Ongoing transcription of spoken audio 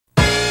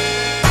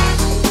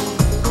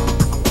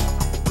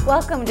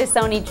Welcome to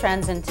Sony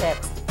Trends and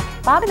Tips.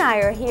 Bob and I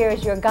are here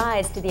as your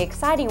guides to the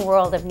exciting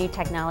world of new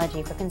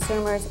technology for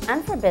consumers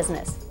and for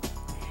business.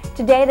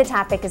 Today the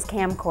topic is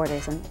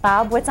camcorders, and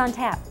Bob, what's on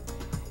tap?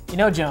 You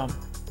know, Joan,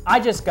 I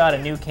just got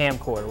a new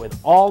camcorder with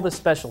all the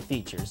special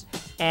features,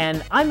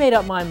 and I made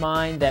up my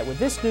mind that with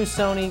this new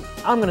Sony,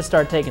 I'm going to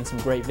start taking some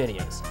great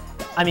videos.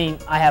 I mean,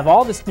 I have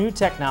all this new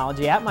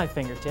technology at my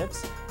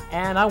fingertips,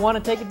 and I want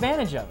to take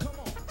advantage of it.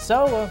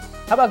 So,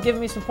 how about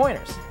giving me some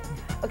pointers?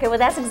 Okay, well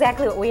that's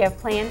exactly what we have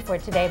planned for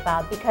today,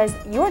 Bob, because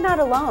you're not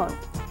alone.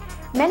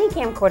 Many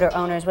camcorder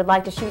owners would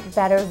like to shoot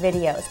better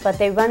videos, but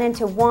they run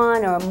into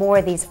one or more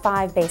of these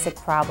 5 basic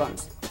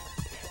problems.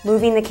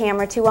 Moving the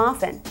camera too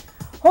often,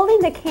 holding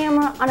the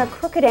camera on a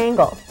crooked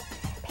angle,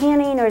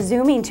 panning or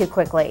zooming too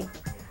quickly,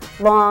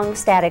 long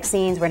static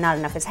scenes where not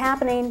enough is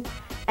happening,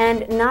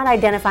 and not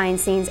identifying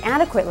scenes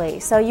adequately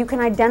so you can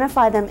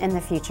identify them in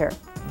the future.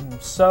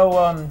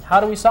 So,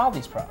 how do we solve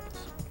these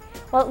problems?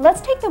 Well,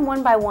 let's take them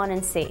one by one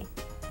and see.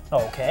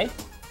 Okay.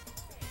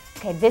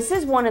 Okay, this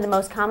is one of the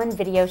most common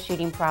video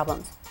shooting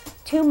problems.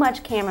 Too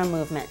much camera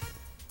movement.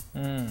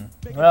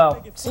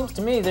 Well, it seems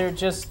to me they're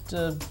just,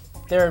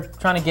 they're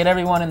trying to get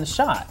everyone in the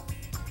shot.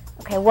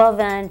 Okay, well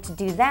then, to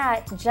do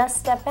that, just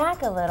step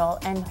back a little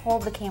and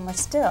hold the camera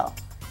still.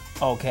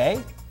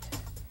 Okay.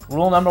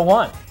 Rule number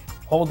 1,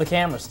 hold the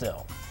camera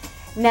still.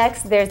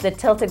 Next, there's the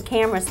tilted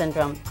camera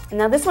syndrome.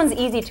 Now this one's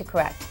easy to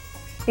correct.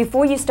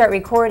 Before you start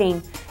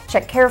recording,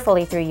 check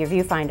carefully through your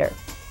viewfinder.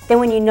 Then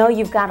when you know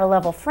you've got a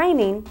level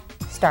framing,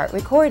 start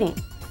recording.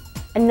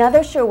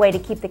 Another sure way to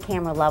keep the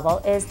camera level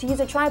is to use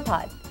a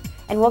tripod.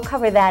 And we'll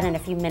cover that in a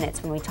few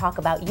minutes when we talk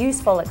about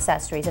useful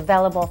accessories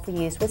available for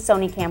use with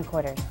Sony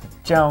camcorders.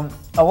 Joan,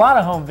 a lot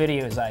of home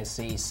videos I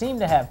see seem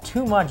to have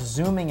too much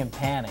zooming and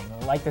panning,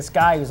 like this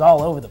guy who's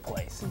all over the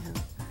place.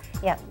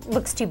 Yeah,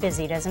 looks too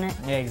busy, doesn't it?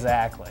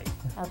 Exactly.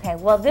 Okay,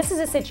 well this is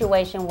a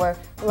situation where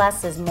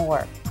less is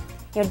more.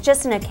 You know,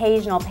 just an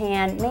occasional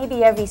pan,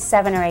 maybe every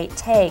 7 or 8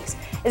 takes,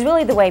 is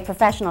really the way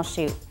professionals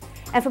shoot.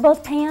 And for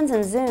both pans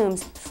and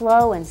zooms,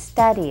 slow and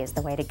steady is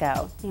the way to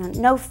go. You know,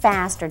 no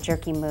fast or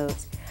jerky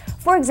moves.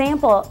 For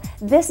example,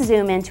 this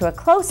zoom into a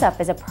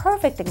close-up is a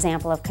perfect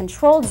example of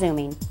controlled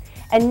zooming.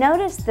 And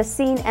notice the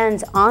scene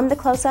ends on the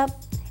close-up.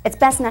 It's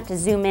best not to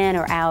zoom in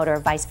or out or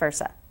vice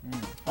versa.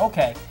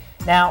 Okay.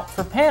 Now,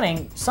 for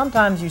panning,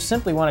 sometimes you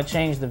simply want to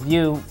change the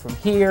view from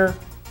here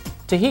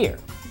to here.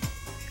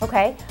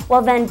 Okay,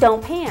 well then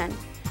don't pan.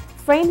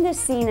 Frame this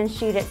scene and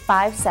shoot it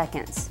 5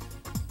 seconds.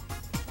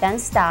 Then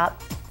stop,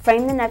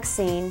 frame the next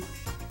scene,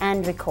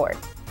 and record.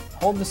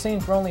 Hold the scene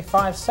for only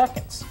 5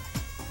 seconds.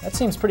 That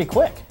seems pretty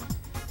quick.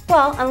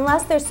 Well,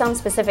 unless there's some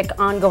specific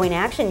ongoing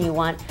action you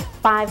want,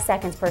 5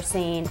 seconds per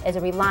scene is a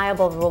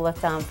reliable rule of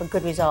thumb for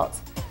good results.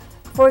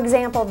 For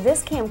example,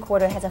 this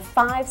camcorder has a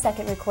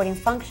 5-second recording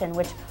function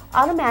which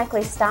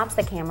automatically stops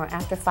the camera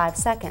after 5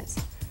 seconds.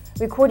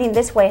 Recording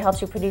this way helps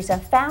you produce a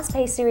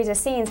fast-paced series of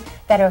scenes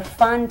that are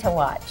fun to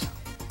watch.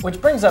 Which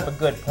brings up a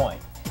good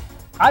point.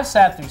 I've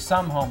sat through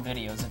some home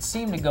videos that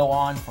seem to go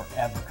on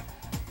forever.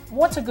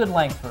 What's a good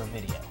length for a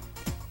video?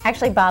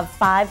 Actually, Bob,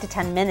 5 to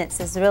 10 minutes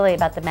is really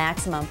about the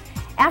maximum.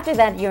 After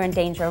that, you're in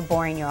danger of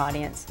boring your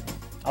audience.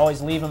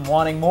 Always leave them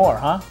wanting more,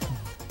 huh?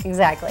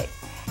 Exactly.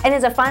 And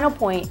as a final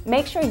point,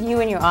 make sure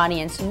you and your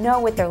audience know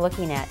what they're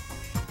looking at.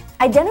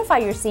 Identify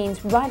your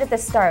scenes right at the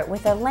start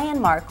with a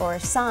landmark or a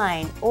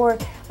sign, or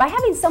by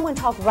having someone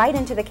talk right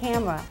into the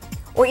camera,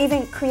 or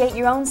even create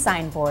your own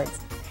signboards.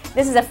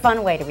 This is a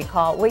fun way to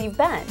recall where you've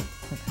been.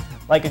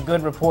 Like a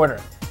good reporter,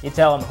 you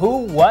tell them who,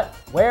 what,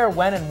 where,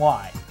 when, and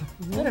why.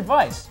 Good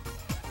advice.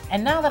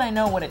 And now that I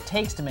know what it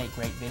takes to make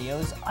great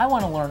videos, I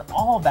want to learn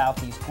all about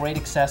these great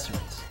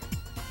accessories.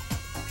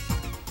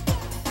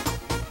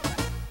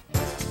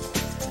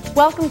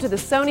 Welcome to the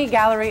Sony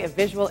Gallery of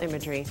Visual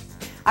Imagery.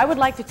 I would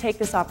like to take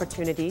this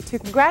opportunity to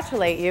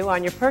congratulate you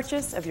on your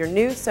purchase of your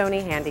new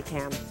Sony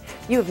Handycam.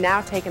 You have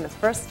now taken the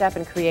first step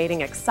in creating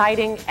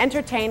exciting,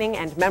 entertaining,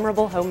 and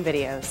memorable home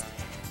videos.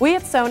 We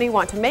at Sony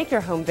want to make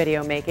your home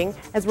video making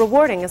as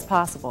rewarding as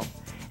possible.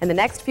 In the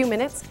next few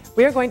minutes,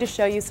 we are going to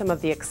show you some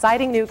of the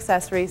exciting new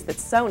accessories that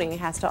Sony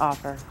has to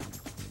offer.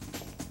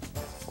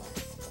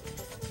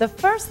 The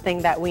first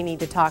thing that we need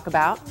to talk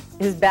about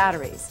is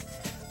batteries.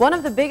 One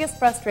of the biggest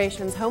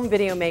frustrations home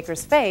video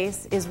makers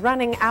face is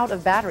running out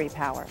of battery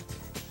power.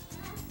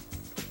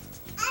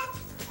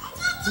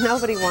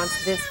 Nobody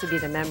wants this to be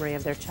the memory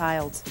of their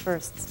child's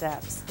first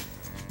steps.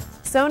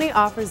 Sony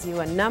offers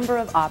you a number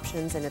of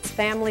options in its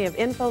family of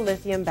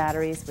info-lithium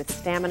batteries with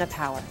stamina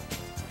power.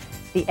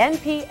 The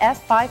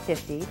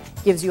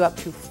NP-F550 gives you up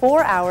to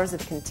 4 hours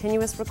of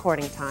continuous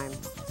recording time.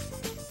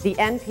 The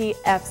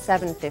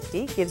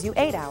NP-F750 gives you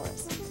 8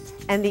 hours.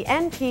 And the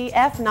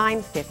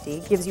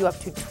NP-F950 gives you up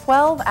to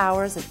 12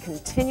 hours of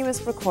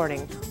continuous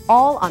recording,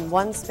 all on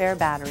one spare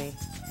battery.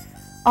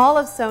 All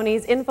of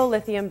Sony's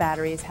info-lithium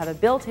batteries have a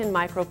built-in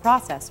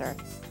microprocessor,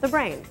 the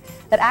brain,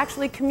 that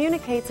actually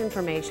communicates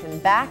information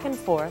back and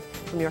forth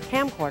from your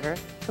camcorder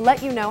to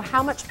let you know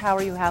how much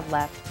power you have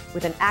left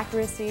with an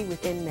accuracy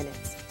within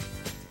minutes.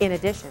 In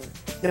addition,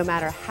 No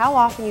matter how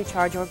often you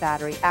charge your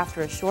battery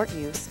after a short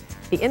use,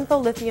 the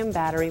InfoLithium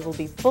battery will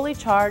be fully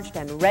charged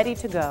and ready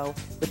to go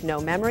with no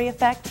memory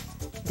effect,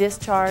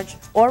 discharge,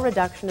 or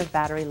reduction of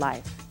battery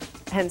life.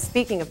 And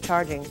speaking of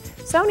charging,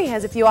 Sony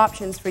has a few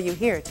options for you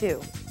here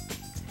too.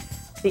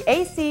 The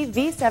AC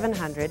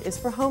V700 is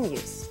for home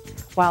use,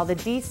 while the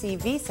DC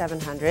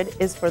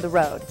V700 is for the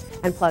road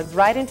and plugs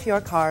right into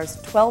your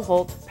car's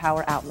 12-volt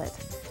power outlet.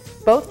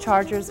 Both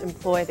chargers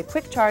employ the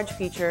quick charge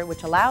feature,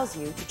 which allows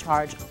you to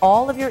charge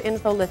all of your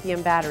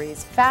InfoLithium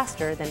batteries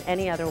faster than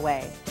any other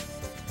way.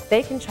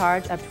 They can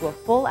charge up to a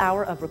full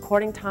hour of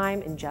recording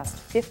time in just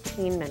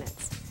 15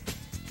 minutes.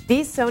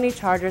 These Sony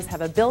chargers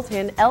have a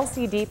built-in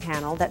LCD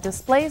panel that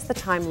displays the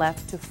time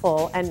left to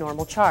full and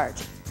normal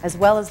charge, as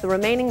well as the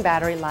remaining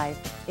battery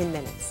life in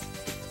minutes.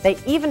 They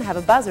even have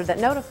a buzzer that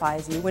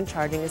notifies you when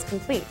charging is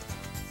complete.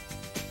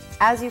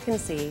 As you can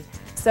see,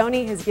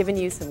 Sony has given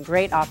you some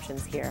great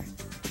options here.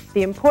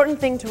 The important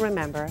thing to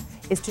remember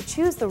is to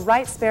choose the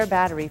right spare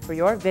battery for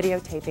your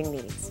videotaping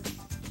needs.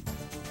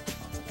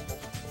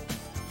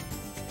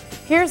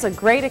 Here's a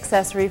great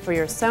accessory for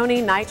your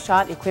Sony Night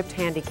Shot equipped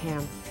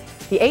Handycam,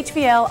 the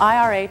HVL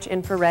IRH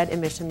infrared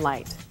emission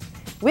light.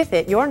 With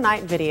it, your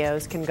night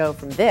videos can go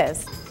from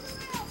this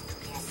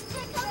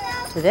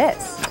to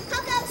this.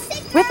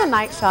 With a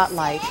Night Shot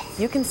light,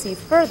 you can see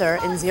further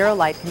in zero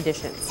light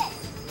conditions.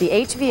 The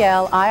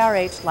HVL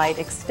IRH light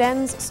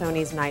extends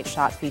Sony's Night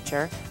Shot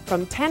feature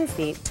from 10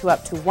 feet to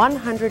up to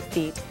 100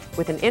 feet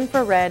with an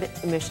infrared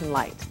emission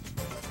light.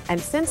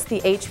 And since the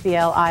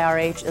HVL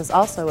IRH is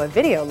also a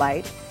video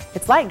light,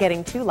 it's like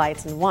getting two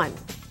lights in one.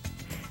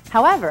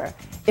 However,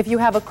 if you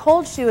have a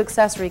cold shoe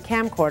accessory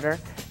camcorder,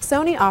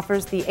 Sony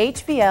offers the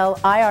HVL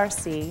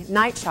IRC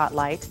Night Shot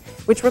light,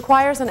 which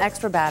requires an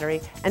extra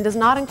battery and does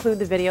not include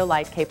the video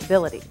light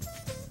capability.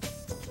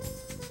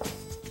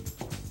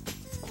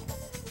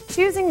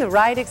 Choosing the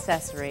right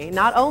accessory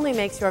not only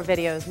makes your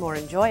videos more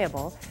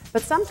enjoyable,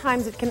 but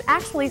sometimes it can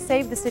actually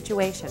save the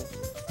situation.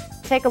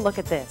 Take a look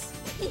at this.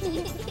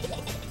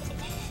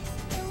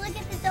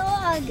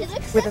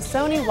 With a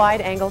Sony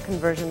wide-angle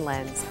conversion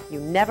lens, you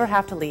never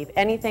have to leave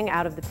anything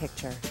out of the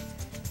picture.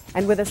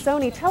 And with a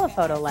Sony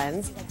telephoto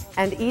lens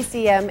and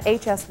ECM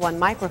HS1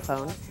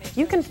 microphone,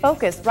 you can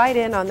focus right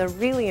in on the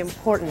really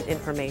important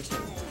information.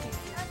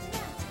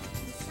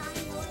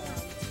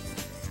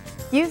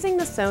 Using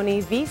the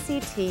Sony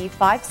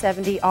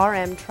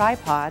VCT570RM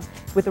tripod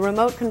with a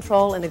remote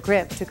control and a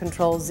grip to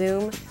control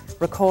zoom,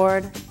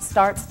 record,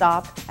 start,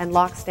 stop, and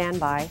lock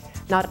standby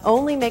not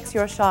only makes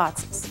your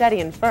shots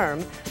steady and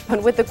firm,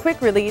 but with the quick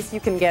release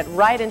you can get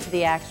right into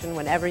the action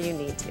whenever you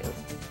need to.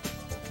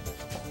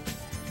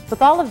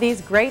 With all of these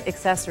great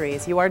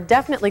accessories, you are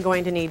definitely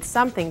going to need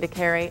something to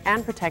carry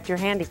and protect your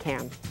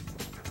Handycam.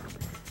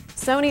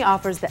 Sony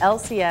offers the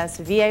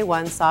LCS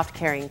VA1 soft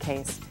carrying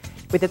case.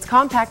 With its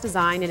compact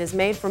design, it is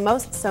made for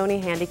most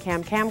Sony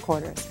Handycam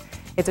camcorders.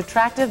 Its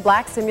attractive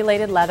black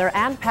simulated leather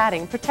and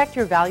padding protect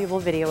your valuable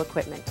video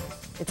equipment.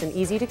 It's an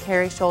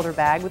easy-to-carry shoulder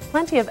bag with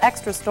plenty of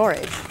extra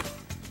storage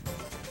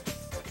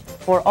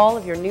for all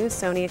of your new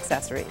Sony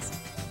accessories.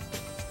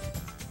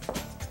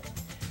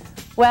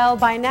 Well,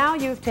 by now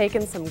you've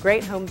taken some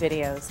great home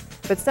videos,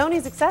 but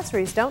Sony's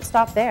accessories don't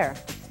stop there.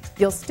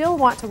 You'll still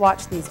want to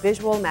watch these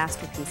visual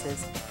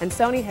masterpieces, and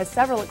Sony has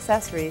several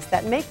accessories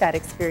that make that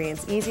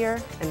experience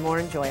easier and more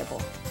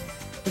enjoyable.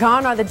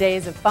 Gone are the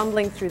days of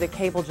fumbling through the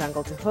cable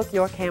jungle to hook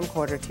your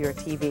camcorder to your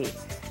TV.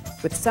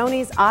 With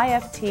Sony's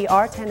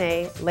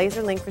IFT-R10A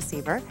laser link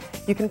receiver,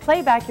 you can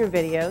play back your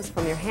videos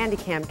from your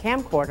Handycam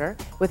camcorder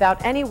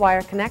without any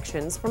wire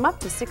connections from up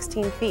to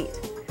 16 feet.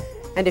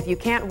 And if you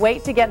can't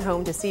wait to get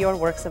home to see your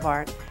works of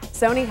art,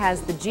 Sony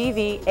has the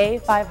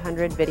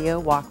GV-A500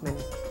 Video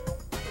Walkman.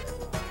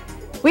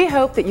 We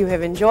hope that you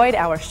have enjoyed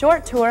our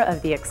short tour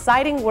of the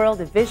exciting world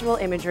of visual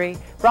imagery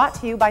brought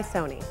to you by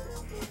Sony.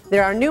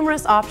 There are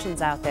numerous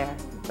options out there,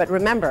 but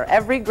remember,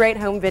 every great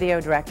home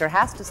video director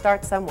has to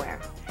start somewhere.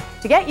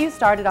 To get you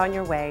started on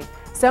your way,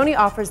 Sony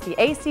offers the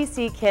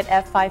ACC Kit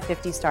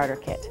F550 Starter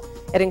Kit.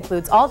 It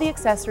includes all the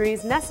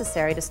accessories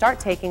necessary to start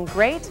taking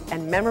great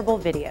and memorable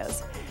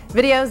videos.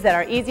 Videos that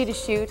are easy to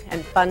shoot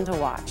and fun to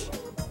watch.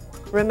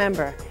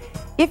 Remember,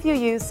 if you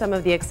use some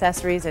of the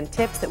accessories and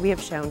tips that we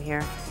have shown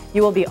here,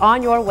 you will be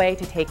on your way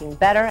to taking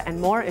better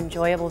and more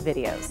enjoyable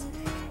videos.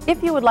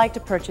 If you would like to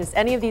purchase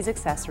any of these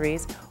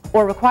accessories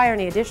or require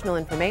any additional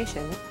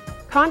information,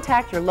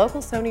 contact your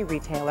local Sony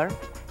retailer,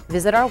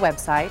 visit our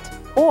website,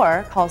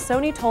 or call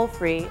Sony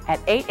toll-free at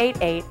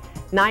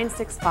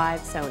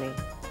 888-965-SONY.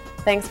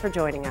 Thanks for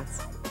joining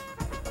us.